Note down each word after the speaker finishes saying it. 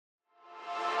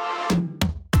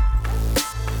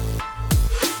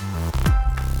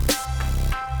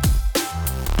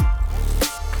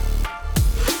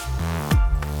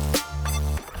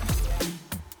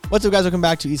What's up, guys? Welcome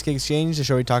back to ESK Exchange, the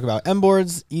show where we talk about M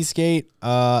boards, ESK8,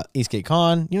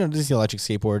 ESK8CON, just the electric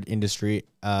skateboard industry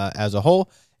as a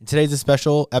whole. And today's a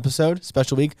special episode,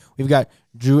 special week. We've got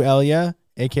Drew Elia,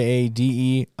 aka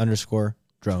DE_drones.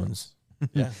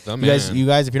 Yeah, you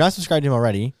guys, if you're not subscribed to him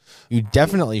already, you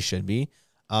definitely should be.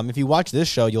 If you watch this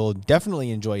show, you'll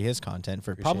definitely enjoy his content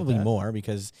for probably more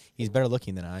because he's better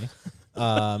looking than I.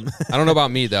 I don't know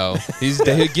about me though. He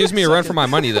gives me a run for my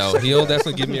money though. He'll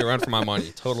definitely give me a run for my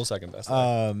money. Total second best.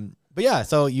 But yeah,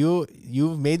 so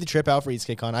you've made the trip out for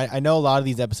ESK8CON. I know a lot of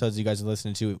these episodes you guys are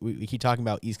listening to. We keep talking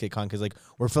about ESK8CON because like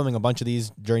we're filming a bunch of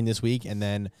these during this week, and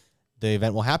then the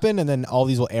event will happen, and then all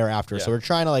these will air after. Yeah. So we're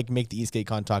trying to like make the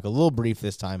ESK8CON talk a little brief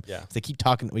this time. Yeah, they keep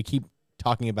talking. We keep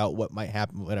talking about what might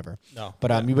happen, whatever. No,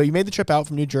 but you made the trip out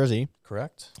from New Jersey.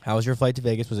 Correct. How was your flight to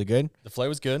Vegas? Was it good? The flight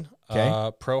was good.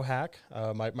 Okay. Pro hack.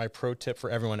 My pro tip for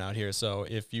everyone out here. So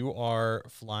if you are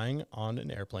flying on an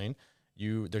airplane,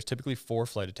 there's typically 4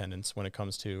 flight attendants when it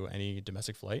comes to any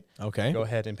domestic flight. Okay. Go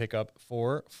ahead and pick up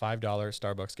 4 $5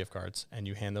 Starbucks gift cards, and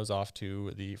you hand those off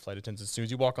to the flight attendants as soon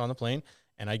as you walk on the plane.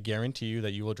 And I guarantee you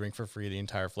that you will drink for free the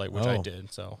entire flight, which I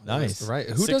did. So nice, right?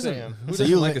 Who doesn't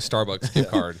like a Starbucks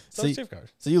gift card? So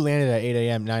you landed at 8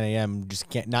 a.m., 9 a.m.,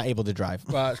 just not able to drive.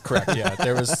 Correct. Yeah,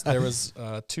 there was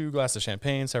 2 glasses of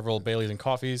champagne, several Baileys and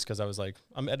coffees because I was like,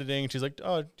 I'm editing. And she's like,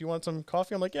 oh, do you want some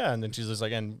coffee? I'm like, yeah. And then she's just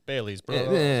like, and Baileys, bro.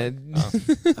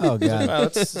 Oh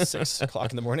god, it's 6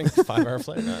 o'clock in the morning, 5-hour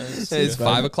flight. It's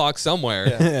 5 o'clock somewhere.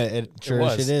 Yeah. it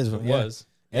was.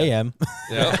 AM.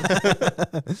 Yeah.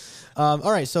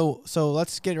 All right, so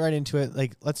let's get right into it.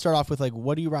 Like, let's start off with like,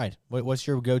 what do you ride? What's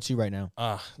your go-to right now?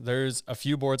 There's a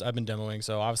few boards I've been demoing.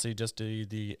 So obviously just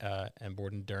the M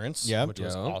board endurance, which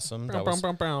was awesome. That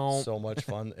was so much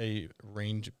fun. A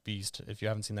range beast. If you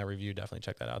haven't seen that review, definitely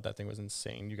check that out. That thing was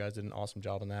insane. You guys did an awesome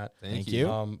job on that. Thank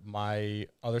you. My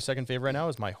other second favorite right now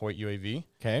is my Hoyt UAV.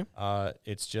 Okay.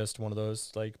 It's just one of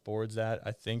those like boards that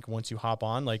I think once you hop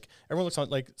on, like everyone looks on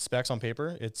like specs on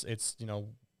paper. It's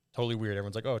totally weird.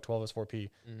 Everyone's like, oh, 12S4P.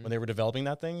 When they were developing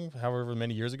that thing, however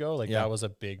many years ago, that was a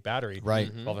big battery.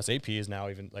 Right. 12S8P is now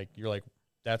even like, you're like,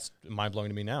 that's mind blowing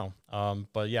to me now.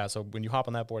 But yeah, so when you hop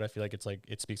on that board, I feel like it's like,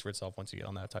 it speaks for itself once you get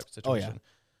on that type of situation.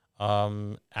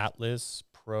 Atlas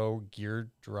Pro gear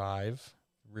drive,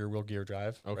 rear wheel gear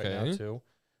drive right now too.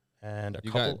 And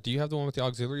do you have the one with the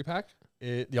auxiliary pack?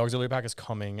 The auxiliary pack is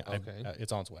coming. Okay.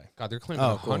 It's on its way. God, they're claiming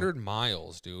 100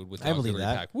 miles, dude, with the I believe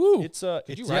auxiliary that. pack. Woo!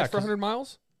 Did you ride for 100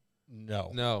 miles?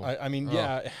 No. I mean,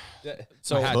 yeah.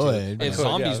 So I had to. If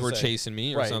zombies were chasing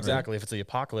me or something. Exactly. If it's the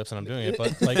apocalypse and I'm doing it.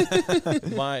 But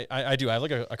like I do. I have like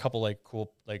a couple like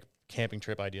cool like camping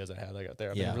trip ideas I had out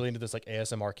there. I've been really into this like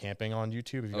ASMR camping on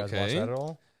YouTube. Have you guys watched that at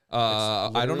all?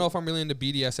 I don't know if I'm really into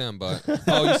BDSM, but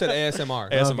you said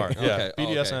ASMR. ASMR, yeah. Okay.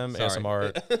 BDSM,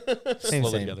 ASMR,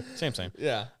 slowly together. Same.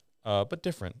 Yeah. But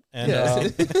different. And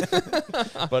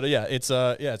but yeah, it's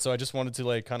So I just wanted to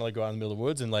like kind of like go out in the middle of the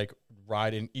woods and like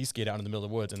ride and e-skate out in the middle of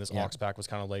the woods, and this aux pack was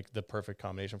kind of like the perfect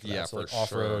combination for that. Yeah, so like for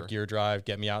off-road, gear drive,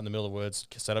 get me out in the middle of the woods,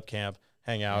 set up camp,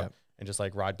 hang out, and just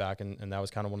like ride back. And that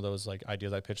was kind of one of those like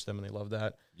ideas I pitched them, and they loved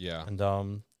that. Yeah.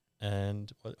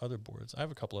 And what other boards? I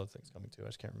have a couple other things coming too. I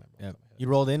just can't remember. Yeah. You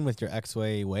rolled in with your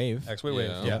X-Way Wave. X-Way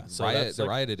Wave. Yeah. So the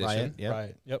Riot edition.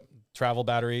 Riot. Yep. Travel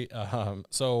battery.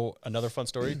 So another fun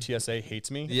story. TSA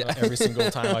hates me. Every single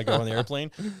time I go on the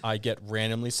airplane, I get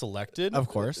randomly selected. Of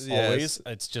course. Always.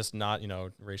 It's just not,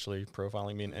 racially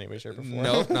profiling me in any way, shape, or form.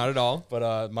 No, not at all.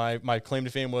 But my claim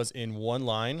to fame was in one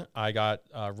line, I got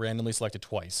randomly selected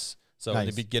twice. So in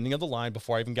the beginning of the line,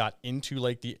 before I even got into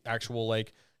like the actual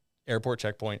like airport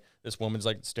checkpoint, this woman's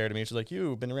like stared at me and she's like,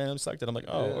 you've been randomly selected. I'm like,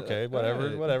 oh, okay,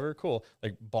 whatever, cool.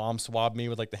 Like bomb swabbed me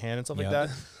with like the hand and stuff like that.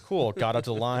 Cool. Got up to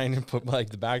the line and put like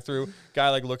the bag through. Guy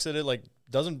like looks at it, like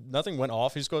nothing went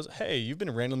off. He just goes, hey, you've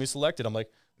been randomly selected. I'm like,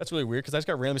 that's really weird because I just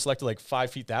got randomly selected like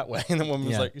 5 feet that way. And the woman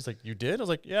was like, he's like, you did? I was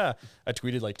like, yeah. I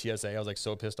tweeted like TSA. I was like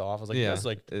so pissed off. I was like, that's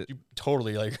like, you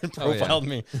totally like profiled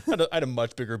me. I had a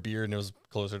much bigger beard and it was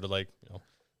closer to like,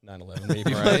 9/11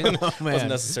 maybe, right? Wasn't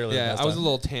necessarily. Yeah, I was a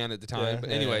little tan at the time, but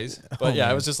anyways. But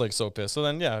I was just like so pissed. So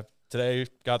then, today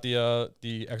got the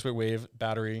X-Way Wave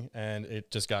battery, and it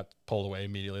just got pulled away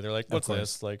immediately. They're like, "What's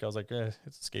this?" Like I was like, "It's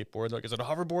a skateboard." They're like, "Is it a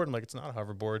hoverboard?" I'm like, "It's not a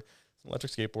hoverboard. It's an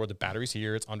electric skateboard. The battery's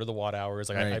here. It's under the watt hours."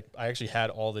 Like I actually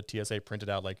had all the TSA printed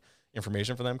out, like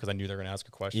information for them because I knew they were going to ask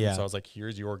a question. Yeah. So I was like,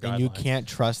 here's your guidelines. And you can't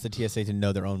trust the TSA to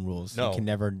know their own rules. No. You can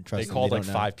never trust They them. called They like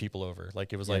don't know. 5 people over.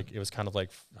 Like it was like, it was kind of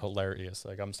like hilarious.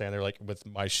 Like I'm standing there like with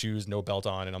my shoes, no belt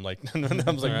on. And I'm like, I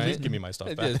was like, please give me my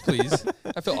stuff back. Please.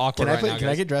 I feel awkward right now. Can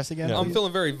I get dressed again? Yeah. I'm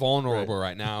feeling very vulnerable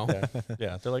right now.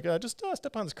 Yeah. They're like, just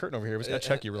step on this curtain over here. We just got to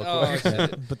check you real Oh, quick.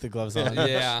 shit. Put the gloves on.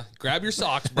 Yeah. Grab your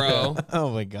socks, bro. Oh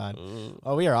my god.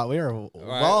 Oh, we are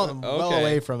well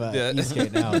away from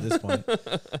Eastgate now at this point.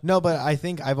 No, but I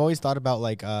think I've always thought about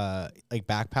like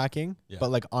backpacking,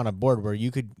 but like on a board where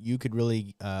you could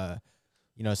really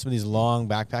some of these long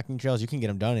backpacking trails, you can get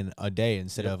them done in a day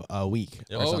instead of a week.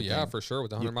 Yep. or Oh something. yeah, for sure. With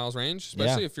the 100 miles range,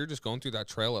 especially if you're just going through that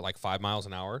trail at like 5 miles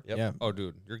an hour. Yep. Yeah. Oh,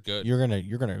 dude, you're good. You're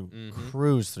gonna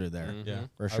cruise through there. Yeah,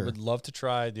 for sure. I would love to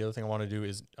try. The other thing I want to do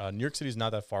is New York City is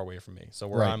not that far away from me. So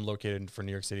where Right. I'm located for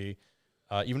New York City,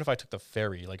 even if I took the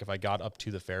ferry, like if I got up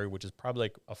to the ferry, which is probably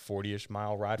like a 40-ish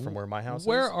mile ride from where my house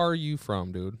Where is. are you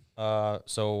from, dude?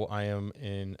 So I am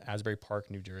in Asbury Park,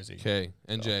 New Jersey. Okay,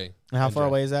 NJ. And how far NJ.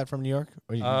 away is that from New York?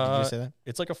 Or did you say that?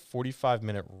 It's like a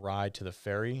 45-minute ride to the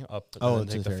ferry up. Oh, and then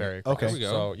to take the ferry. across. Okay. There we go.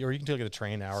 So or you can take the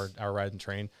train, hour ride in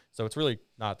train. So it's really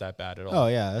not that bad at all. Oh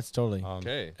yeah, that's totally.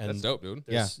 Okay, and that's dope, dude.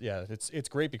 Yeah. Yeah, it's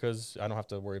great because I don't have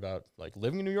to worry about like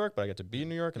living in New York, but I get to be in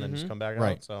New York and then just come back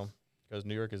Right. out. So because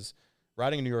New York is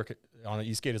riding in New York on an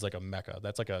Eastgate is like a mecca.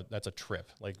 That's a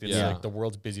trip. Like it's Yeah. like the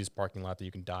world's busiest parking lot that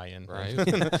you can die in. Right.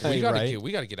 Right.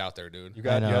 We gotta get out there, dude. You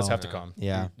I guys know. have to come.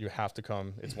 Yeah. You have to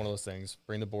come. It's one of those things.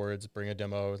 Bring the boards, bring a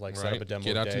demo, like set Right. up a demo.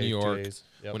 Get out to day, New 2 York days.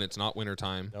 Yep. when it's not winter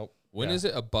time. Nope. When Yeah. is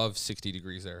it above 60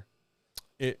 degrees there?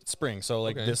 It's spring. So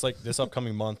Okay. this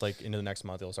upcoming month, like into the next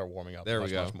month, it'll start warming up. There we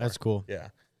much, go. much more. That's cool. Yeah.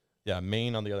 Yeah.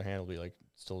 Maine, on the other hand, will be like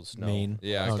still snow. Maine.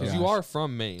 Yeah, Oh, because gosh. you are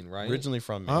from Maine, right? Originally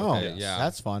from Maine. Oh, Okay, yeah.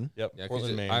 that's fun. Yep. Yeah, 'cause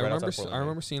Portland, Maine. I right remember. outside Portland, I Maine.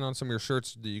 remember seeing on some of your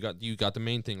shirts that you got the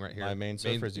Maine thing right here. My Maine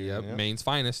Surfers Union, yep. Maine's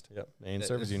finest. Yep, Maine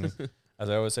Service Union. As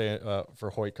I always say, for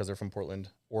Hoyt, because they're from Portland,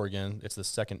 Oregon, it's the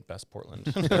second best Portland.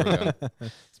 There we go.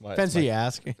 Depends who you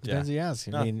ask. Depends who you ask.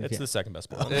 I No, mean, it's if the second best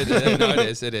Portland. No, it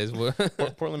is. It is.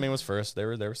 Portland, Maine was first. They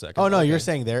were second. oh no, Okay. you're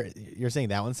saying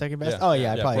that one's second best. Yeah. Oh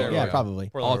yeah, Yeah, probably. Portland, Yeah, yeah. probably.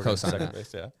 Portland, All Oregon, co-sign second that.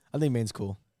 base, yeah. I think Maine's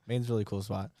cool. Maine's a really cool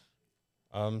spot.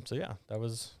 So yeah,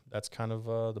 that's kind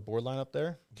of the board line up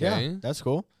there. Okay. Yeah, that's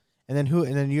cool. And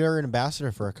then you're an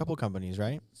ambassador for a couple companies,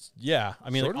 right? Yeah, I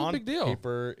mean, Sort like of a on big deal.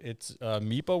 paper, it's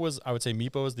Meepo was. I would say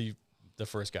Meepo is the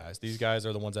first guys. These guys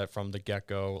are the ones that from the get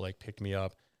go like picked me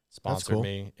up, sponsored cool.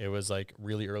 me. It was like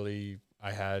really early.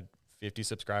 I had 50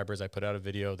 subscribers. I put out a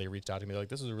video. They reached out to me like,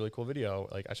 "This is a really cool video."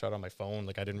 Like I shot it on my phone.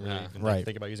 Like I didn't really Yeah. even Right.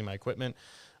 think about using my equipment.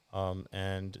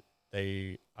 And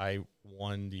I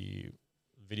won the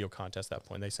video contest at that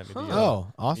point. They sent me the Oh,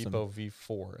 awesome. Meepo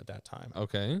V4 at that time.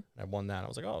 Okay. And I won that. I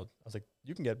was like,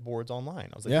 you can get boards online.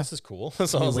 I was like, Yeah. this is cool.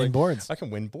 So I You was win like, boards. I can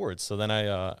win boards. So then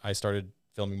I started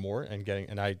filming more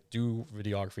and I do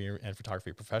videography and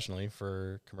photography professionally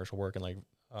for commercial work and like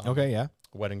Okay, yeah.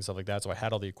 weddings, stuff like that. So I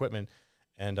had all the equipment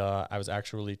and I was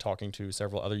actually talking to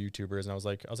several other YouTubers and I was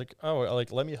like, oh,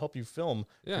 like, let me help you film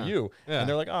Yeah. for you. Yeah. And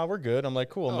they're like, oh, we're good. I'm like,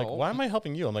 cool. I'm like, Oh. why am I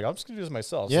helping you? I'm like, I'm just gonna do this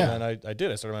myself. Yeah. So then I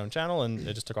did. I started my own channel and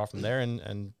it just took off from there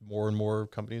and more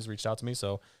companies reached out to me.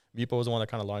 So Meepo was the one that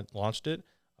kind of launched it.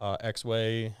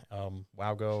 X-Way,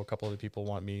 WowGo, a couple other people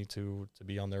want me to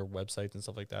be on their websites and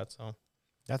stuff like that. So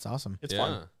That's awesome. it's yeah.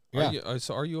 fun. Yeah.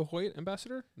 So are you a Hoyt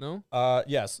ambassador? No.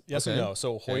 Yes Okay. and no.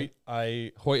 So Hoyt,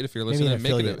 Hoyt, if you're Maybe listening, an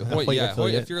make it affiliate. Hoyt. Hoyt Yeah, Hoyt,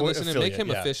 affiliate. if you're Hoyt listening, affiliate, make him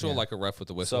yeah. official Yeah. like a ref with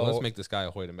the whistle. So- Let's make this guy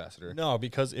a Hoyt ambassador. no,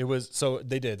 because it was, so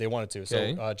they wanted to.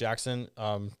 Okay. So Jackson,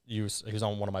 he was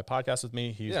on one of my podcasts with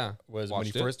me. He was when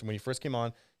he first came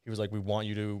on, he was like, we want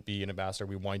you to be an ambassador.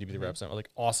 We want you to be the representative. I was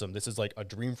like, awesome. This is like a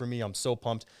dream for me. I'm so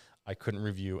pumped. I couldn't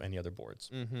review any other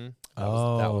boards. Mm-hmm.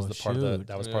 That was the part of shoot.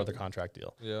 part of the contract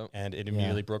deal. Yeah. And it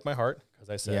immediately broke my heart because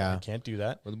I said, Yeah. I can't do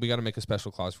that. Well, we got to make a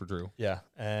special clause for Drew. Yeah.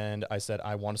 And I said,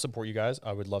 I want to support you guys.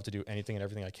 I would love to do anything and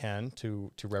everything I can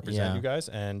to represent Yeah. you guys.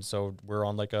 And so we're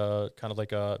on like a kind of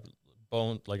like a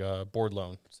board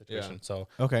loan situation. Yeah. So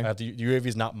Okay. the UAV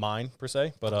is not mine per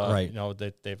se, but Right. you know,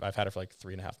 I've had it for like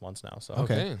 3.5 months now. So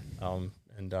Okay.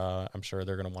 and I'm sure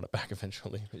they're gonna want it back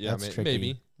eventually. Yeah, That's tricky.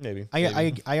 maybe. Maybe.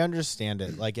 I understand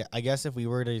it. Like, I guess if we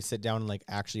were to sit down and like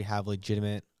actually have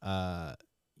legitimate,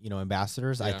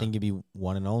 ambassadors, I Yeah. think it'd be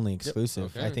one and only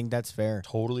exclusive. Okay. I think that's fair.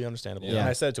 Totally understandable. Yeah. And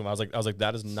I said to him, I was like,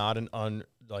 that is not an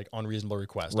unreasonable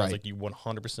request. I was Right. like, you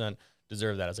 100%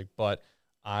 deserve that. I was like, but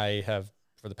I have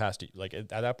for the past, like at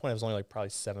that point, I was only like probably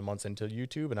 7 months into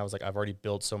YouTube. And I was like, I've already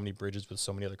built so many bridges with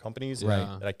so many other companies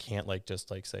Right. that I can't like, just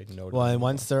like say no. to Well, them. and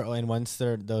once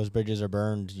those bridges are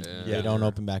burned, Yeah. they don't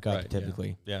open back up Right, yeah.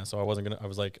 typically. Yeah. So I wasn't going to, I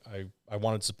was like, I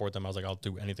wanted to support them. I was like, I'll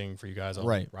do anything for you guys. I'll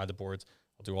Right. ride the boards.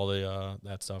 I'll do all the,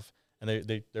 that stuff. and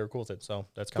they're cool with it. So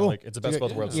that's kind of like, it's the best of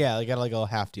both worlds. Yeah, they got like a little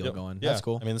half deal going. Yeah. That's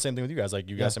cool. I mean, the same thing with you guys. Like,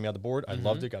 you guys sent me out the board. I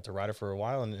loved it. Got to ride it for a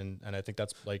while, and I think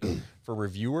that's like for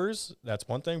reviewers, that's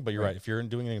one thing. But you're right. If you're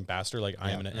doing an ambassador, like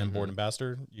I am an M board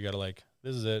ambassador, you got to like,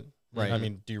 this is it. Right. I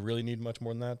mean, do you really need much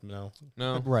more than that? No.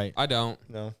 Right. I don't.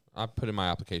 No. I put in my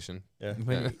application. Yeah.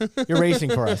 You're racing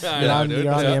for us. I You're know, on, dude.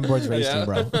 you're on the Yeah. M-boards racing, Yeah.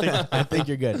 bro. I think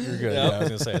you're good. You're good. Yep. Yeah, I was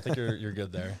gonna say. I think you're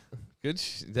good there. Good.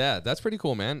 Yeah, that's pretty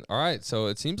cool, man. All right, so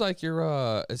it seems like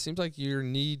you're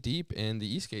knee deep in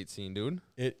the e-skate scene, dude.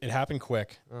 It happened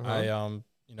quick. I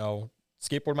you know,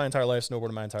 skateboard my entire life,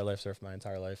 snowboard my entire life, surf my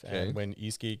entire life, and when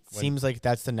e-skate seems like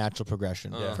that's the natural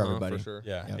progression for everybody. For sure.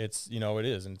 yeah, Yep. it's it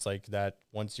is, and it's like that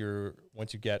once you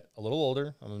get a little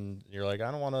older, you're like,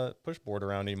 I don't want to push board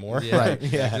around anymore. Yeah. Right,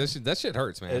 yeah. That shit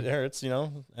hurts, man. It hurts, and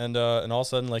all of a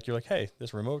sudden, like, you're like, hey,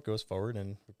 this remote goes forward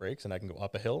and it breaks, and I can go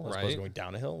up a hill as opposed to going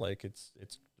down a hill. Like, it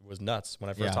was nuts when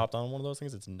I first hopped on one of those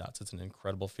things. It's nuts. It's an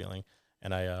incredible feeling,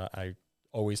 and I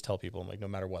always tell people, I'm like, no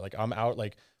matter what, like, I'm out,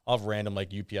 like, I'll have random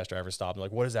like UPS drivers stop. I'm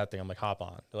like, what is that thing? I'm like, hop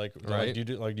on. They're like, do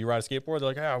you ride a skateboard? They're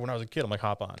like, yeah, when I was a kid. I'm like,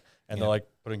 hop on. And they're like,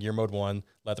 put in gear mode 1,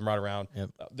 let them ride around,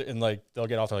 and like they'll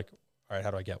get off. They're like, all right,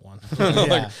 how do I get one?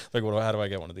 How do I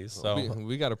get one of these? So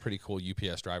we got a pretty cool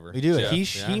UPS driver. We do. Yeah.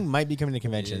 He might be coming to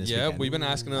convention this weekend. We've been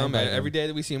asking him every day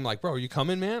that we see him, like, bro, are you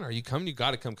coming, man? Are you coming? You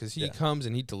got to come, because he comes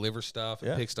and he delivers stuff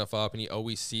and picks stuff up, and he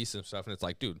always sees some stuff, and it's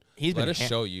like, dude, let us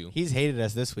show you. He's hated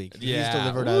us this week. Yeah. He's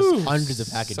delivered us hundreds of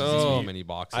packages. So many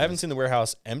boxes. I haven't seen the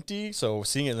warehouse empty, so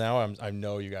seeing it now, I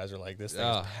know you guys are like, this thing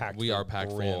is packed. We are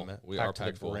packed full. We are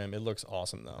packed full. It looks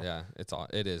awesome though. Yeah,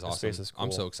 it is awesome. Space is cool.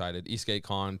 I'm so excited.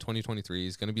 ESK8CON 2023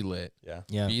 is going to be lit.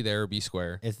 Yeah. Be there, be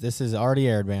square. This is already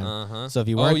aired, man. So if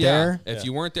you Oh, weren't yeah. there, If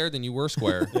you weren't there, then you were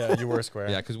square. Yeah, you were square.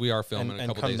 Yeah, because we are filming a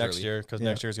couple come days next early. year, because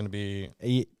next year is going to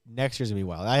be next year's gonna be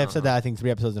wild. I have said that I think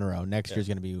 3 episodes in a row. Next year's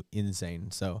gonna be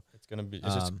insane. So it's gonna be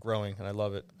just growing, and I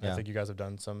love it. I think you guys have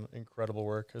done some incredible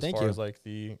work as far as like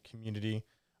the community.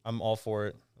 I'm all for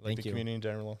it. Like the community in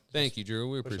general. Thank you, Drew.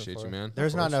 We appreciate you, man.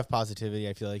 There's not enough positivity,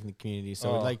 I feel like, in the community.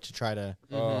 So we'd like to try to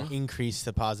increase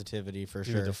the positivity for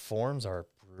sure. The forums are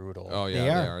brutal. Oh yeah, they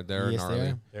are. They're Yes,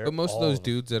 gnarly. They're But most of those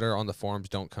dudes that are on the forums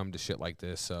don't come to shit like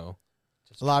this. So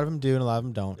A lot of them do, and a lot of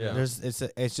them don't. Yeah.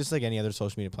 It's just like any other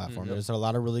social media platform. There's a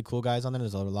lot of really cool guys on there.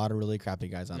 There's a lot of really crappy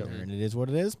guys on there, and it is what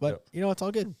it is. But you know, it's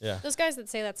all good. Yeah. Those guys that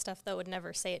say that stuff though would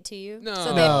never say it to you. No.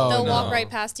 So No, they'll no. walk right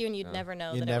past you, and you'd never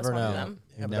know You'd that it was never one of know. them.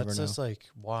 Yeah, but never that's know. just like,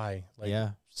 why? Like, Yeah.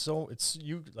 So it's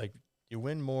you like you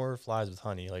win more flies with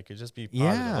honey. Like, it just be positive.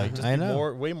 Yeah, like, just I be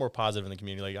know. way more positive in the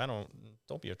community. Like,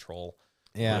 don't be a troll.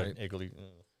 Yeah. Like,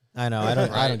 I know. I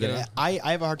don't Right, get yeah. it.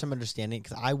 I have a hard time understanding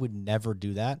because I would never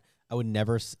do that. I would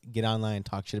never get online and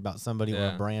talk shit about somebody or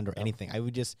a brand or anything. I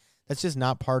would that's just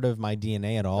not part of my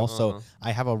DNA at all. So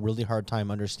I have a really hard time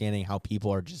understanding how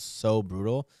people are just so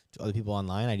brutal to other people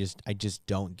online. I just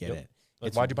don't get it.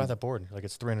 Like, why'd you buy that board? Like,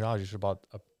 it's $300. You should have bought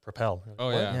a Propel. Oh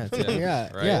What? yeah,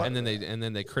 Yeah. right. Yeah. And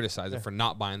then they criticize it for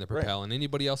not buying the Propel, and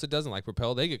anybody else that doesn't like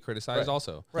Propel, they get criticized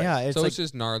also. Right. Yeah, it's So like, it's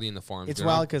just gnarly in the forums. it's you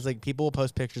know? wild because like people will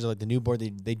post pictures of like the new board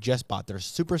they just bought. They're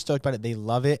super stoked about it. They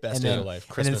love it. Best and day then of life. and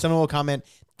then Christmas. someone will comment,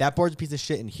 that board's a piece of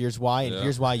shit and here's why and Yeah.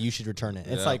 here's why you should return it.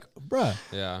 It's Yeah. like, bruh,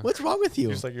 Yeah. what's wrong with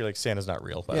you? You're like Santa's not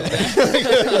real. By Yeah. the way.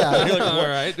 Yeah. You're like, All what?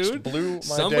 right, Just dude. blew my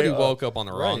Somebody day up. woke up on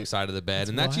the wrong Right. side of the bed,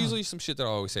 and wild. that's usually some shit that I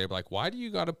always say. Like, why do you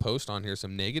got to post on here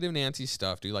some negative Nancy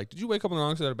stuff, dude? Like, did you wake up on the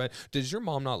wrong side of the bed? Does your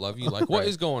mom not love you? Like, what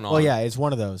is going on? Well, yeah, it's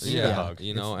one of those. Yeah,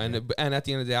 you know, and at the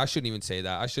end of the day, I shouldn't even say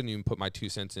that. I shouldn't even put my 2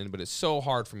 cents in. But it's so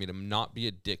hard for me to not be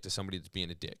a dick to somebody that's being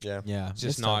a dick. Yeah. Yeah. It's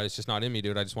just not. It's just not in me,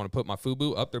 dude. I just want to put my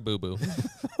FUBU up their boo boo.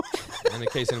 And in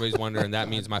case anybody's wondering, that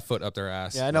means my foot up their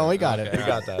ass. Yeah, no, we got it. We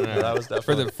got that. Yeah, that was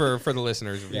definitely for the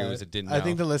listeners, viewers that didn't know. I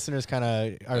think the listeners kind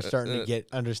of are starting to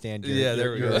understand. Yeah,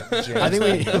 there we go. I think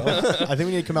we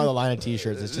need to come out with a line of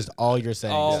T-shirts. It's just all you're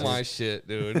saying. all Just- my shit,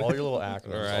 dude. all your little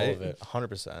acronyms, all Right. of it,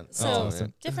 100%. So,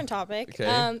 awesome. different topic. Okay.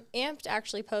 Amped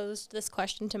actually posed this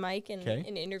question to Mike in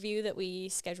an interview that we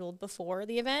scheduled before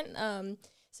the event.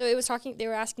 So it was they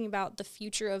were asking about the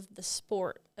future of the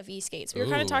sport of e-skates. We were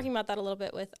kind of Ooh. talking about that a little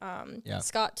bit with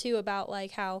Scott too, about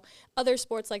like how other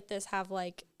sports like this have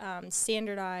like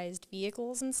standardized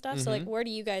vehicles and stuff. So like, where do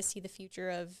you guys see the future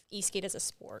of e-skate as a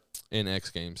sport? In X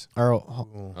Games.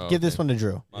 Give this okay. one to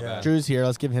Drew. My bad. Drew's here.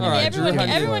 Let's give him. All a right, Drew, Drew, how do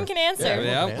you everyone work? can answer.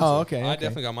 Yeah. Oh, okay. I okay.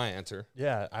 definitely got my answer.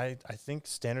 Yeah, I think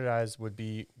standardized would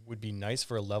be nice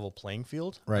for a level playing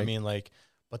field. I Right. mean, like,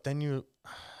 but then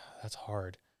that's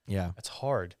hard. Yeah. That's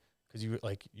hard because you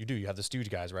have the Stooge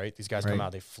guys, right? These guys Right. come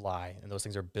out, they fly, and those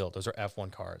things are built. Those are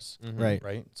F1 cars, Right.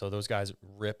 right? So those guys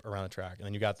rip around the track, and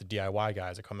then you got the DIY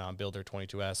guys that come out and build their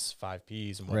 22S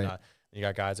 5Ps and Right. whatnot. And you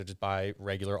got guys that just buy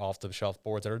regular off the shelf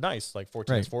boards that are nice, like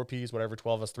 14s 4Ps, whatever,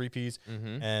 12s 3Ps.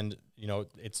 And, you know,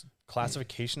 it's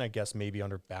classification, I guess, maybe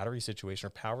under battery situation or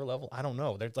power level. I don't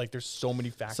know. There's so many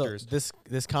factors. So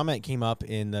this comment came up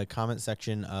in the comment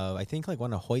section of, I think, like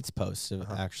one of Hoyt's posts,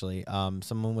 actually.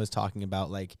 Someone was talking about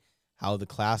like how the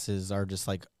classes are just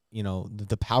like, you know,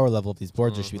 the power level of these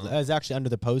boards should be. It was actually under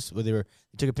the post where they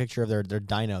took a picture of their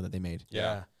dyno that they made.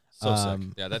 Yeah. So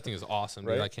sick. Yeah, that thing is awesome,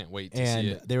 dude. I can't wait to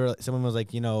see it. Someone was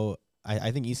like, you know, I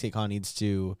think ESK8CON needs to,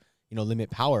 you know, limit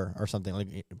power or something,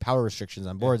 like power restrictions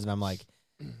on boards. And I'm like,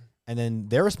 and then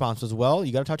their response was, well,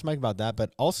 you got to talk to Mike about that.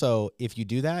 But also, if you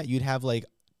do that, you'd have like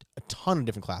a ton of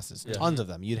different classes, tons of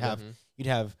them. You'd have,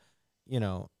 you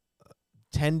know,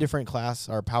 10 different class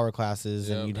or power classes,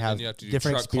 and you'd have,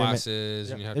 different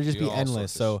classes. And you have There'd to just be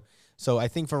endless. So I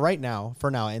think for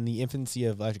now, in the infancy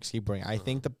of electric skateboarding, I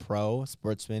think the pro,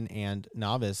 sportsman, and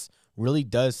novice really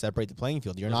does separate the playing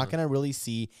field. You're not going to really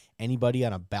see anybody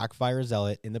on a backfire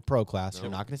zealot in the pro class. You're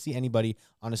not going to see anybody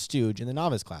on a stooge in the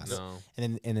novice class.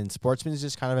 And then sportsman is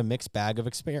just kind of a mixed bag of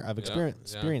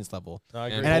experience level.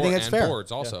 And I think it's fair.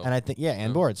 Boards also. And I think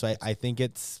and boards. So I think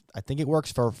it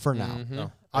works for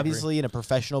now. Obviously, in a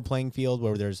professional playing field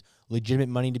where there's legitimate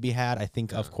money to be had, I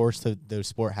think of course the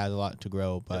sport has a lot to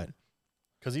grow, but.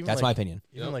 Because even that's my opinion.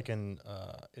 Even like in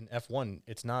F1,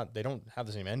 it's not. They don't have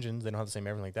the same engines. They don't have the same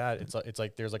everything like that. It's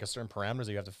like there's like a certain parameters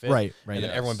that you have to fit. Right. And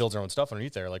then everyone builds their own stuff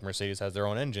underneath there. Like Mercedes has their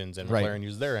own engines, and McLaren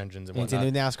uses their engines and whatnot.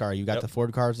 In NASCAR, you got the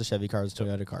Ford cars, the Chevy cars,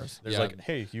 Toyota cars. There's like,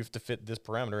 hey, you have to fit this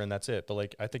parameter, and that's it. But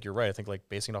like, I think you're right. I think like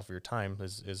basing it off of your time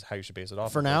is how you should base it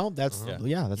off. For now, that's that's the way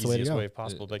to go. Easiest way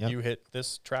possible. Like you hit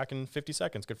this track in 50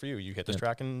 seconds, good for you. You hit this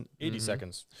track in 80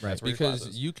 seconds, right?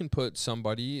 Because you can put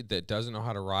somebody that doesn't know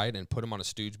how to ride and put them on a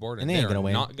stooge board, and they're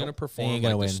not going to perform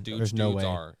like the stooge dudes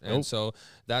are. And so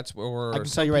that's where I can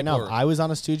tell you right now, if I was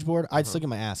on a stooge board, I'd still get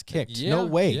my ass kicked. No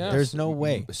way. There's no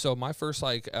way. So my first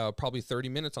probably 30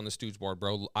 minutes on the stooge board,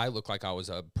 bro, I look like I was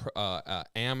a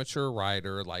amateur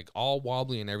rider, like all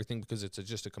wobbly and everything, because it's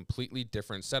just a completely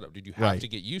different setup, dude. You have to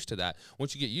get used to that.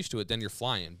 Once you get used to it, then you're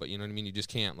flying. But you know what I mean? You just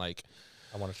can't like.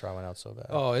 I want to try one out so bad.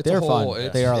 Oh, it's They're fun.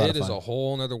 They are it is a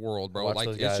whole nother world, bro. Like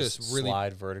it's just really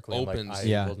slide vertically. opens.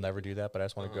 I will never do that, but I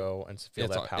just want to go and feel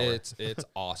that power. It's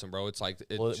awesome, bro. It's like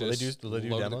will they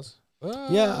do demos? You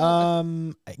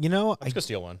know, I'm just gonna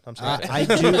steal one. I'm sorry.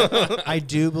 I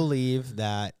do believe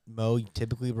that Mo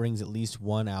typically brings at least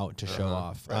one out to show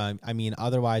off. Right. I mean,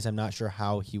 otherwise, I'm not sure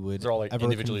how he would. They're all like ever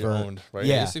individually owned, right?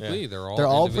 Yeah, basically, they're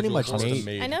all pretty much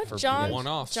made. I know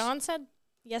John said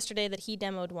yesterday that he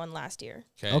demoed one last year.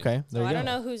 Okay. So I don't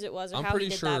know whose it was or how he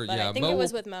did that, but I think it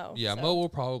was with Mo. Yeah, Mo will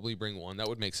probably bring one. That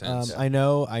would make sense. I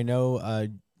know.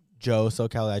 Joe,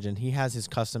 SoCal Legend. He has his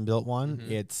custom built one.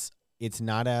 It's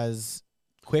not as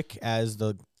quick as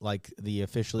the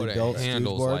officially built stooge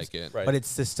boards, but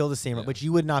it's still the same. But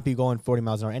you would not be going 40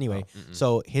 miles an hour anyway.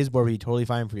 So his board would be totally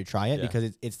fine for you to try it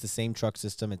because it's the same truck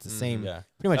system. It's the same,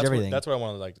 pretty much everything. That's what I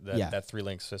wanted, like that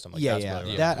 3-link system. Like,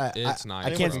 it's nice.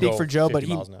 I can't speak for Joe, but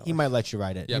he might let you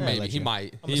ride it. Yeah, maybe he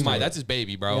might. That's his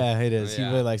baby, bro. Yeah, it is. He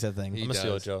really likes that thing. I'm gonna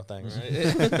steal it, Joe. Thanks.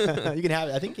 You can have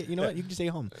it. I think you know what. You can just stay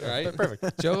home. Right,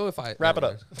 perfect. Joe, if I wrap it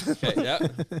up. Okay, yeah,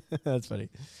 that's funny.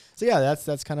 So yeah,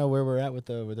 that's kind of where we're at with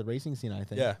the racing scene, I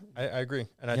think. Yeah, I agree,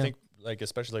 and I think like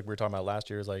especially like we were talking about last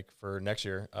year is like for next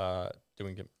year,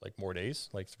 doing like more days,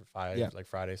 like 5, like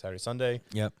Friday, Saturday, Sunday.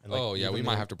 Yep. And like, we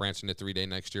might have to branch into 3-day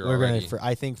next year. We're gonna.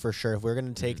 I think for sure, if we're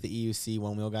gonna take the EUC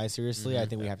one wheel guys seriously, I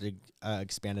think we have to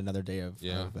expand another day of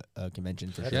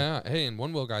convention for sure. Yeah. Hey, and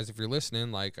one wheel guys, if you're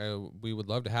listening, like we would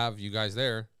love to have you guys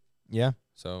there. Yeah.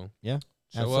 So yeah,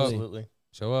 absolutely.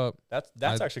 Show up.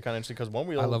 That's actually kind of interesting because one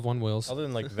wheel. I love one wheels. Other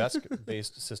than like VESC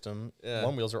based system,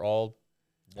 one wheels are all.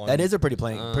 That is a pretty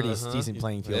decent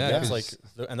playing field. Yeah, it's like,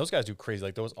 and those guys do crazy,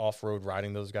 like those off-road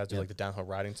riding. Those guys do like the downhill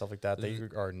riding stuff like that. They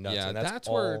are nuts. Yeah, and that's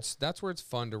where it's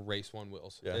fun to race one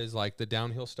wheels. Yeah. Is like the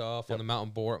downhill stuff on the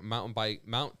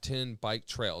mountain bike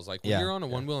trails. Like when you're on a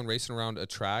one wheel and racing around a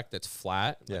track that's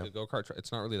flat, like a go-kart track,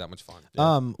 it's not really that much fun.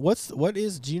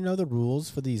 Do you know the rules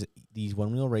for these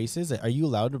one wheel races? Are you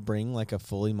allowed to bring like a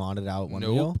fully modded out one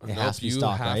wheel? It has to be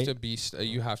stock, right? It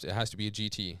has to be a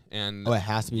GT. And it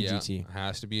has to be a GT. It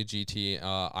has to be a GT.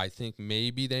 I think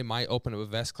maybe they might open up a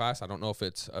VESC class. I don't know if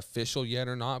it's official yet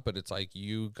or not, but it's like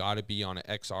you got to be on an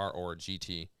XR or a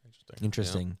GT.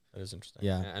 Interesting. Yeah. That is interesting.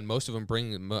 Yeah. And most of them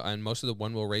and most of the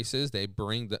one wheel races, they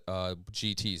bring the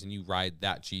GTs, and you ride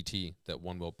that GT that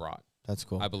one wheel brought. That's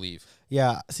cool. I believe.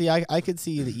 Yeah. See, I could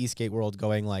see the e-skate world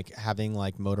going like having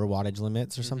like motor wattage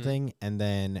limits or something, and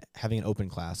then having an open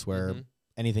class where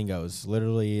anything goes,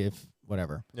 literally, if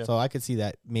whatever. Yeah. So I could see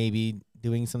that maybe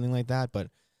doing something like that,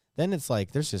 but then it's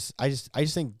like there's just I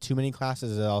just think too many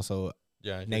classes is also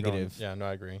negative. Yeah, no,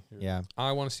 I agree. Yeah,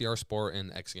 I want to see our sport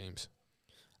in X Games.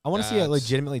 I want to see it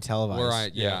legitimately televised.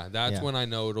 Where that's when I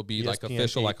know it'll be like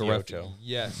official, like a ref.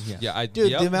 Yes,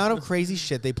 Dude, the amount of crazy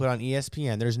shit they put on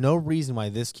ESPN. There's no reason why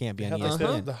this can't be on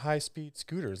ESPN. The high speed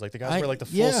scooters, like the guys wear like the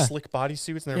full slick body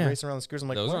suits and they're racing around the scooters. I'm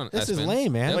like, those are on this ESPN. is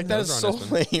lame, man. Like that is so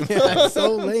lame. It's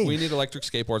so lame. We need electric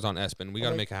skateboards on ESPN. We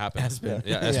got to make it happen. ESPN.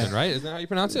 Yeah, ESPN, right? Isn't that how you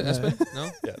pronounce it? ESPN? No.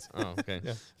 Yes. Oh, okay.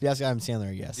 Yeah. If you ask Adam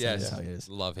Sandler, yes. Yes. That's how it is.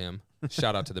 Love him.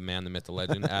 Shout out to the man, the myth, the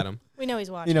legend, Adam. We know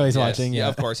he's watching. You know he's watching. Yeah, Yeah,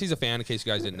 of course. He's a fan. In case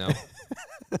you guys didn't know.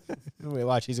 Wait,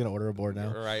 watch. He's gonna order a board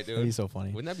now. Right, dude. He's so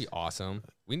funny. Wouldn't that be awesome?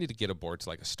 We need to get a board to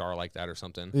like a star like that or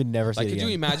something. We'd never see Like, it could again.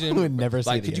 you imagine? We'd never see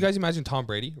it Like, could you again. guys imagine Tom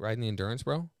Brady riding the endurance,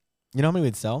 bro? You know how many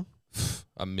we'd sell?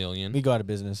 1 million. We go out of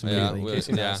business Yeah, immediately.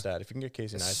 Casey Yeah. Neistat. If you can get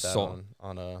Casey Neistat So-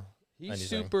 on a He's anything.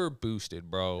 super boosted,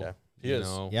 bro. Yeah, he You is.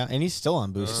 know? Yeah, and he's still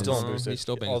on boost. He's still on Uh-huh. boosted. He's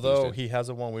still being Although boosted. he has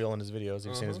a one wheel in his videos.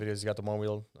 You've seen his videos. He's got the one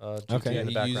wheel GT Okay. in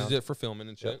the He background. uses it for filming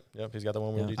and shit. Yep, he's got the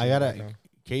one wheel Yeah. GT I in the gotta. background.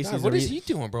 Casey's God, what is he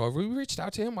doing, bro? Have we reached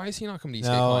out to him? Why is he not coming to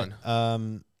ESK8CON?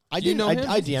 No, I Do you did. know him?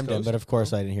 I He's DM'd him, East but of course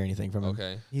Coast? I didn't hear anything from him.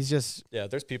 Okay. He's just Yeah,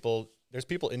 there's people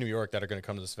in New York that are going to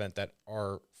come to this event that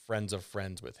are friends of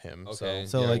friends with him. Okay. So,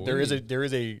 So like, like there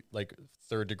is a like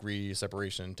third degree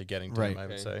separation to getting to him, I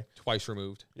would say. Twice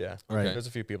removed. Yeah. Right. There's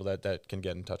a few people that can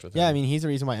get in touch with him. yeah. I mean, he's the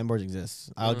reason why M-Boards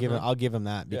exists. I'll Uh-huh. give him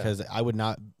that because I would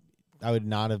not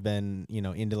have been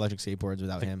into electric skateboards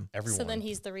without him. Everyone. So then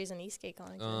he's the reason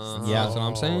ESK8CON exists. Yeah. That's what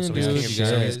I'm saying, So dude. he's You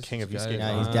king of- guys- he's king of you guys- ESK8CON.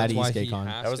 Yeah, he's daddy That's why he ESK8CON.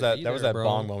 has that was to that be that was there, that bro.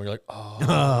 bong moment where you're like,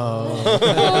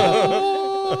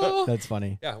 Oh, that's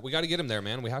funny. Yeah, we got to get him there,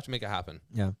 man. We have to make it happen.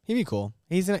 Yeah, he'd be cool.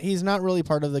 He's not really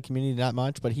part of the community that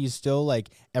much, but he's still like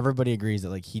everybody agrees that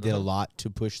like he did a lot to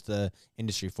push the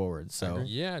industry forward. So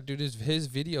Yeah, dude, his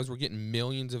videos were getting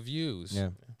millions of views. yeah.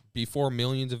 Before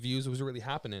millions of views was really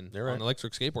happening You're right. on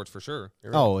electric skateboards for sure.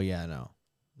 You're right. Oh yeah, no.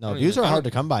 don't Views even- are I hard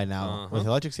don't- to come by now Uh-huh. with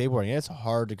electric skateboarding. It's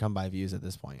hard to come by views at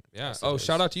this point. Yeah. Yes, Oh, it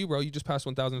shout is. out to you, bro. You just passed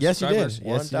 1,000 Yes, you subscribers. did.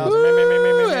 Yes, you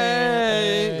 1,000.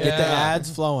 Hey. Get the Yeah. ads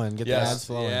flowing. Get Yes. the ads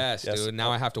flowing. Yes, Yes. dude.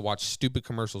 Now I have to watch stupid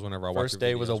commercials whenever I watch First your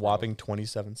day was a videos, bro. whopping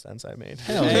 27 cents I made.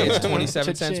 Hell Hey, yeah. it's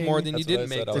 27 cents Cha-ching. more than you That's what I did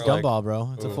make, said. I It's was a like, gumball,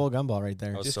 bro. It's a ooh. full gumball right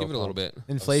there. I was Just so give it a little pumped. bit.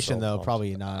 Inflation so though, pumped.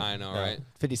 probably not. I know, No. right?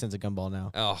 50 cents a gumball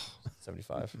now. Oh,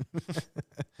 75.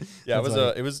 That's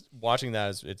funny. It was watching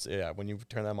that. It's when you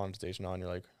turn that monetization on, you're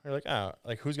like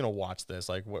who's gonna watch this?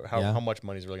 Like how much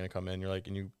money is really gonna come in? You're like,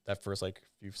 and you that first like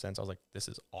few cents, I was like, this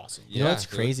is awesome. You know Yeah, what's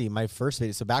dude. crazy? My first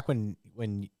video. So back when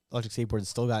electric skateboards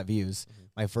still got views,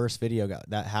 my first video got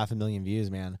that 500,000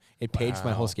 views. Man, it paid for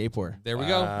my whole Wow. skateboard. there we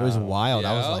go. It was wild.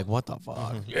 I was Yeah. like, what the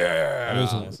fuck? Yeah. It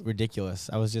was ridiculous.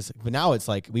 I was just, but now it's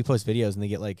like we post videos and they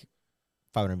get like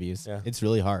 500 views. Yeah. It's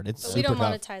really hard. It's But super we don't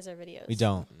tough. monetize our videos. We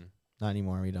don't. Mm. Not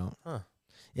anymore. We don't. Huh.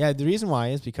 Yeah, the reason why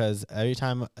is because every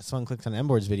time someone clicks on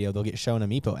M-Board's video, they'll get shown a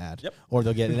Meepo ad. Yep. Or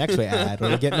they'll get an X-Way ad. Or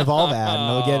they'll get an Evolve ad. And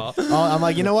they'll get, I'm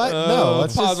like, you know what? No,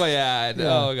 let's pause just, my ad.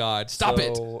 Yeah. Oh God, stop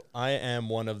it. So I am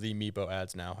one of the Meepo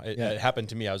ads now. It Yeah. happened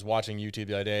to me. I was watching YouTube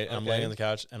the other day, and I'm Okay. laying on the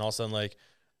couch, and all of a sudden, like,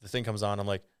 the thing comes on. I'm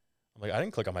like, I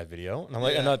didn't click on my video, and I'm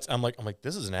like, Yeah. I'm like,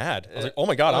 this is an ad. I was like, oh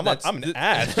my god, Oh, I'm an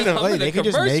that's- ad. I'm wait, in a they can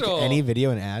just make commercial. any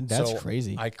video an ad? That's So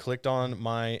crazy. I clicked on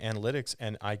my analytics,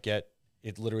 and I get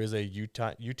it. Literally is a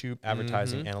YouTube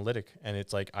advertising analytic, and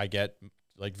it's like I get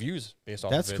like views based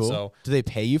off That's of it. cool. So Do they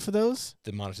pay you for those?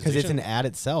 the Because monetization, it's an ad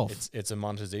itself. it's a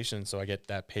monetization, so I get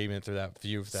that payment through that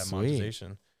view for that Sweet.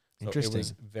 monetization. So Interesting. It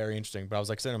was very interesting. But I was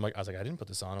like sitting, I didn't put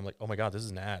this on. I'm like, oh my god, this is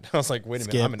an ad. I was like, wait a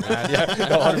Skip. minute, I'm an ad. Yeah,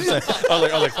 no, 100%.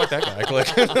 I was like, fuck that guy. I click.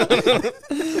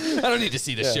 I don't need to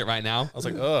see this Yeah. shit right now. I was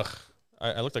like, ugh.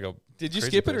 I looked like a. Did you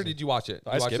crazy skip it or person. did you watch it?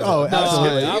 I You watched skipped it? it. Oh, No,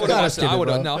 absolutely. I You would gotta have watched skip it. it, I would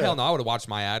have. bro. No, hell no. I would have watched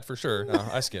my ad for sure. No,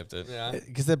 I skipped it. Yeah,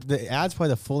 Because the ad's probably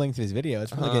the full length of his video.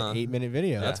 It's probably like an 8-minute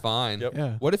video. that's fine. Yep.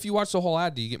 Yeah. What if you watch the whole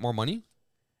ad? Do you get more money?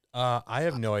 I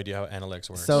have no idea how analytics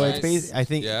works. So Yes. it's basically, I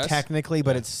think Yes. technically,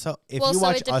 but it's so, if Well, you so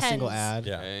watch it a single depends. ad,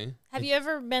 yeah. Okay. Have you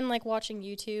ever been like watching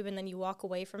YouTube and then you walk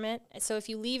away from it? So if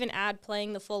you leave an ad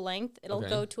playing the full length, it'll Okay.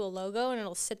 go to a logo and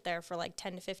it'll sit there for like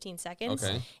 10 to 15 seconds.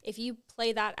 Okay. If you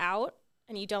play that out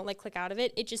and you don't like click out of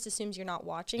it, it just assumes you're not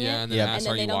watching Yeah, it. and then Yeah. asks, And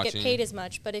then are they you don't watching? get paid as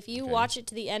much. But if you Okay. watch it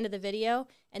to the end of the video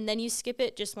and then you skip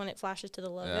it just when it flashes to the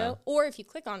logo, Yeah. or if you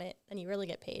click on it, then you really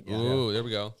get paid. Ooh, there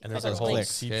we go. And there's Like a whole like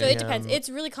clicks. So CPM. it depends. It's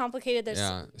really complicated. There's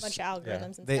Yeah. a bunch of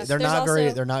algorithms and they, stuff. they're There's not very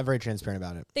also- they're not very transparent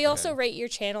about it. They also rate your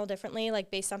channel differently,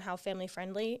 like based on how family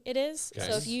friendly it is. Okay.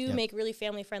 So if you Yep. make really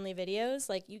family friendly videos,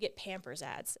 like you get Pampers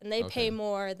ads, and they pay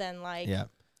more than Yeah.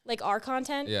 like our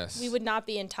content. Yes. We would not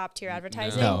be in top tier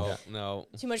advertising. No. No.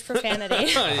 Too much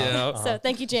profanity. Yeah. So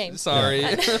thank you, James. Sorry.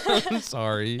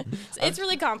 Sorry. It's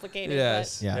really complicated.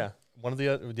 Yes. Yeah. Yeah. one of the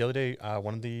other day,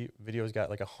 one of the videos got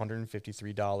like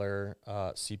 $153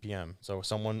 CPM. So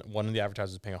one of the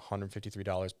advertisers is paying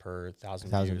 $153 per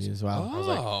 1,000 views. Wow. I was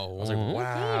like,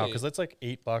 wow, okay. because that's like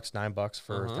 $8, $9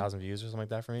 for 1,000 views or something like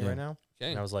that for me right now.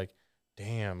 Okay. And I was like,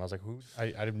 damn. I was like, who?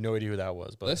 I have no idea who that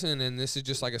was. But listen, and this is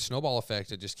just like a snowball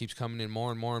effect. It just keeps coming in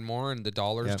more and more and more, and the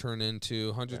dollars turn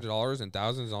into hundreds of dollars and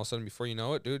thousands. And all of a sudden, before you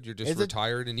know it, dude, you're just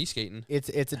retired and e-skating. It's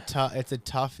a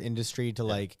tough industry to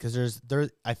like, because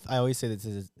I always say this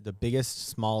is the biggest,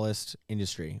 smallest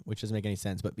industry, which doesn't make any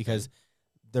sense, but because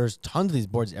there's tons of these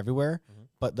boards everywhere,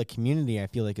 but the community I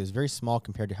feel like is very small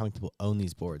compared to how many people own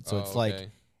these boards. So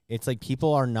it's like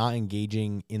people are not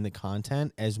engaging in the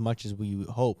content as much as we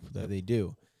hope that they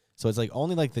do. So it's like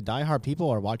only like the diehard people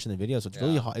are watching the videos. So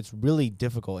it's really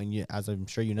difficult, and as I'm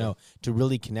sure you know, to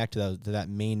really connect to that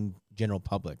main general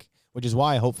public, which is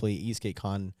why hopefully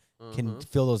ESK8CON can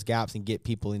fill those gaps and get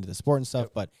people into the sport and stuff.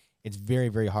 But it's very,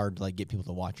 very hard to like get people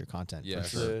to watch your content. Yeah,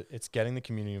 it's getting the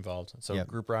community involved. So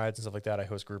group rides and stuff like that. I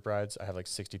host group rides. I have like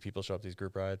 60 people show up to these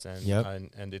group rides, and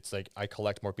and it's like I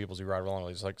collect more people as we ride along.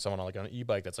 There's like someone on an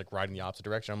e-bike that's like riding the opposite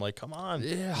direction. I'm like, come on,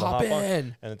 hop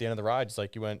in. And at the end of the ride, it's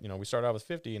like we started out with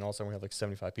 50, and all of a sudden we have like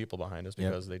 75 people behind us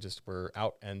because they just were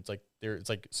out, and it's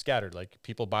like scattered. Like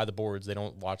people buy the boards, they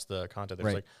don't watch the content. They're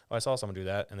just like, oh, I saw someone do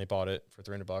that, and they bought it for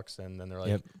 $300, and then they're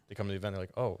like, they come to the event, they're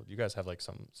like, oh, you guys have like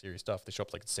some serious stuff. They show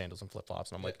up like sandals and flip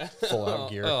flops, and I'm like, full out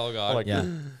gear. Oh god. I'm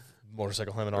like,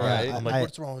 motorcycle helmet on. Right. I'm like,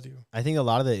 what's wrong with you? I think a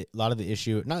lot of the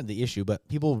issue, not the issue, but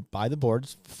people buy the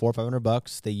boards for $400 or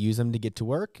 $500. They use them to get to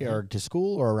work or to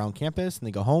school or around campus, and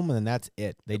they go home, and then that's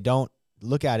it. They don't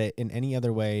look at it in any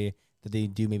other way that they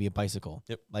do maybe a bicycle.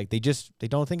 Like they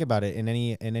don't think about it in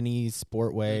any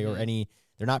sport way or any.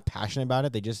 They're not passionate about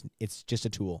it. It's just a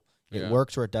tool. It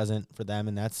works or it doesn't for them,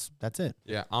 and that's it.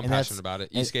 Yeah, I'm passionate about it.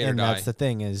 E-skate and or die. that's the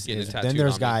thing is then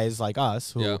there's guys like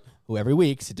us who every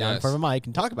week sit down in front of a mic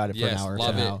and talk about it for an hour.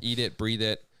 Love it, eat it, breathe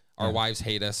it. Our wives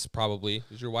hate us probably.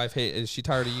 Does your wife hate? Is she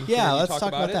tired of you? Yeah, let's talk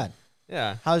about that.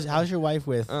 Yeah. How's your wife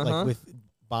with like with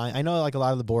buying? I know like a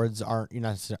lot of the boards aren't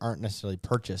necessarily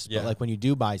purchased, but like when you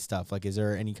do buy stuff, like is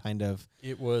there any kind of?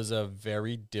 It was a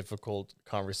very difficult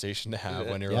conversation to have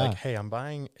when you're like, hey, I'm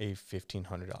buying a $1,500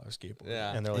 skateboard.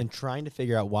 Yeah. And they're like, and trying to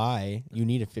figure out why you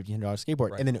need a $1,500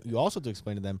 skateboard. And then you also have to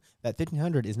explain to them that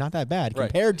 $1,500 is not that bad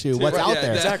compared to what's out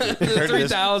there. Exactly. $3,000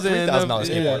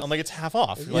 skateboard. I'm like, it's half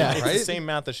off. Like, it's the same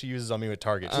math that she uses on me with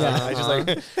Target. She's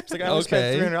like, I only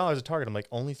spent $300 at Target. I'm like,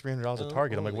 only $300 at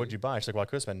Target. I'm like, what'd you buy? She's like, well, I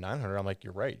could have spent $900. I'm like,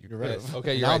 you're right. You're right.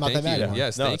 Okay, you're right. Not that bad.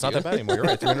 Yes, no, it's not that bad anymore. You're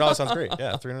right. $300 sounds great.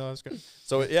 Yeah, $300 is good.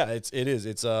 So yeah, it is.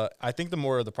 It's I think the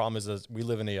more of the problem is we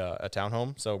live in a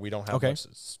townhome, so we don't have much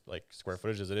like square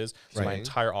footage as it is. So my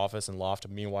entire office and loft.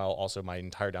 Meanwhile, also my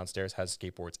entire downstairs has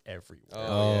skateboards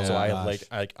everywhere. So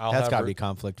I'll that's gotta be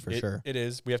conflict for sure. It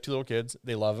is. We have 2 little kids.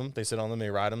 They love them. They sit on them. They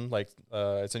ride them. Like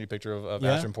I sent you a picture of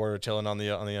Ashton Porter chilling on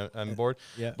the board.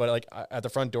 Yeah. But like at the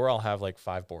front door, I'll have like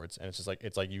 5 boards, and it's just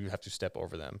like you have to step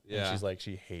over them. Yeah. And she's like,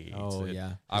 she hates it.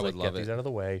 Yeah. I would love get these out of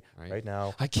the way right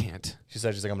now. I can't. She's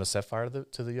like, I'm gonna set fire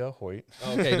to the Hoyt.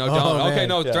 Okay, no, don't. Okay,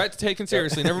 no, threat taken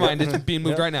seriously. Never mind. It's being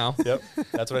moved right now. Yep.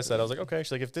 That's what I said. I was like, okay.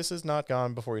 She's like, if this is not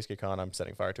gone before ESK8CON, I'm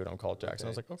setting fire to it. I'm called Jackson. I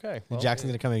was like, okay. Well, Jackson's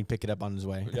gonna come and pick it up on his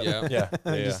way. Yeah. Yeah.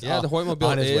 The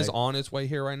Hoytmobile is on its way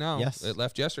here right now. Yes. It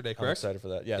left yesterday, correct? I'm excited for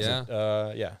that. Yeah. Yeah.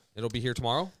 So, yeah. It'll be here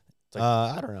tomorrow? Like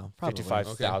I don't know.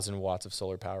 55,000 watts of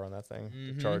solar power on that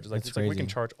thing. Charge. Like, it's like we can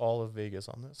charge all of Vegas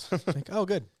on this. Like, oh,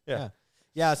 good.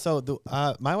 Yeah. So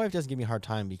my wife doesn't give me a hard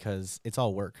time because it's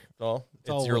all work. Well, it's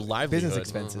all your work. livelihood. Business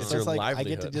expenses. It's so your it's like livelihood. I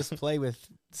get to just play with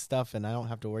stuff and I don't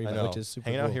have to worry about it, which is super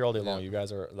hanging cool. out here all day long. You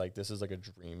guys are like, this is like a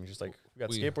dream. Just like we got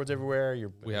skateboards everywhere.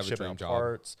 We have shipping a dream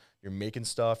parts. You're making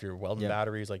stuff. You're welding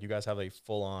batteries. Like you guys have a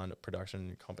full on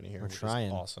production company here. We're which trying.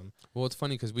 Is awesome. Well, it's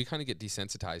funny because we kind of get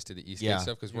desensitized to the e-skate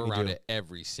stuff because we're around it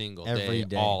every single day,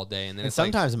 all day, and then it's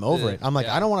sometimes I'm over it. I'm like,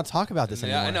 I don't want to talk about this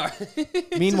anymore. Yeah, I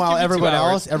know. Meanwhile,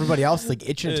 everybody else like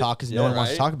itching to talk because no one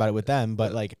wants to talk about it with them.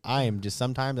 But like,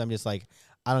 sometimes I'm just like,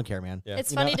 I don't care, man. Yeah.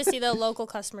 It's funny to see the local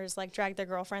customers like drag their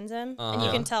girlfriends in, and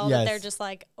you can tell that they're just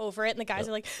like over it, and the guys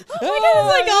are like, "Oh my god,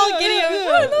 it's like all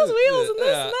giddy, those wheels and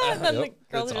this and that," and then the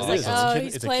girls are just like, "Oh,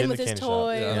 he's playing with his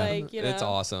toy, like you know." It's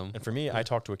awesome. And for me, I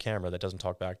talk to a camera that doesn't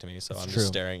talk back to me, so I'm just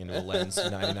staring into a lens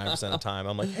 99% of the time.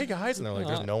 I'm like, "Hey guys," and they're like,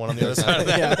 "There's no one on the other side of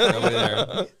that." Nobody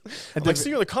there. I'm like, see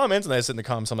you in the comments, and I sit in the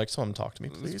comments. I'm like, "Someone talk to me,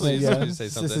 please." Please say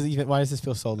something. This is even. Why does this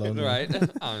feel so lonely? Right.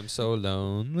 I'm so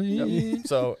lonely.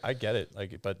 So I get it,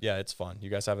 but yeah, it's fun. You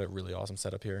guys have a really awesome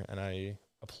setup here, and I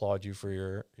applaud you for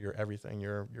your everything,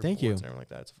 your Thank boards you. and everything like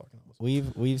that. It's fucking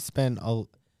awesome. We've spent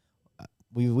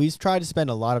we've tried to spend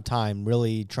a lot of time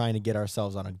really trying to get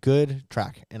ourselves on a good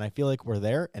track, and I feel like we're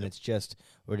there. And it's just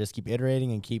we're just keep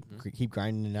iterating and keep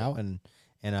grinding it out, and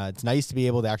it's nice to be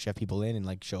able to actually have people in and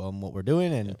like show them what we're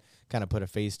doing and kind of put a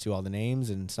face to all the names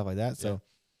and stuff like that. So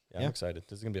I'm excited.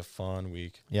 This is gonna be a fun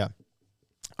week. Yeah.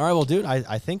 All right, well, dude,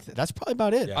 I think that's probably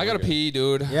about it. Yeah, I gotta pee,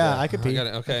 dude. Yeah, I could pee.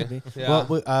 Okay. Yeah.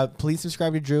 Well, please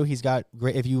subscribe to Drew. He's got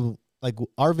great. If you like,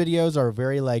 our videos are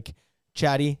very like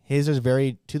chatty. His is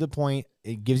very to the point.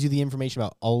 It gives you the information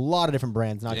about a lot of different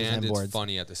brands, not just M boards. It's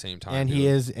funny at the same time. And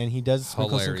he does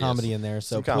sprinkle some comedy in there.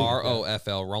 So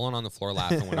ROFL, rolling on the floor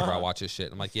laughing whenever I watch his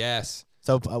shit. I'm like, yes.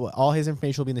 So all his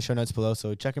information will be in the show notes below.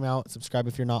 So check him out. Subscribe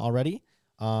if you're not already.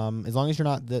 As long as you're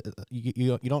not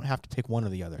you don't have to pick one or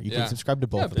the other. You can subscribe to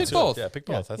both. Yeah, pick both. Yeah, pick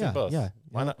both. I think both. Yeah.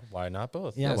 Why not? Why not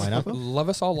both? Yeah, why not both? Love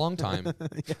us all long time.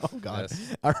 Oh God.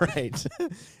 Yes. All right.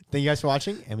 Thank you guys for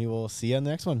watching, and we will see you on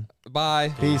the next one. Bye.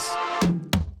 Peace.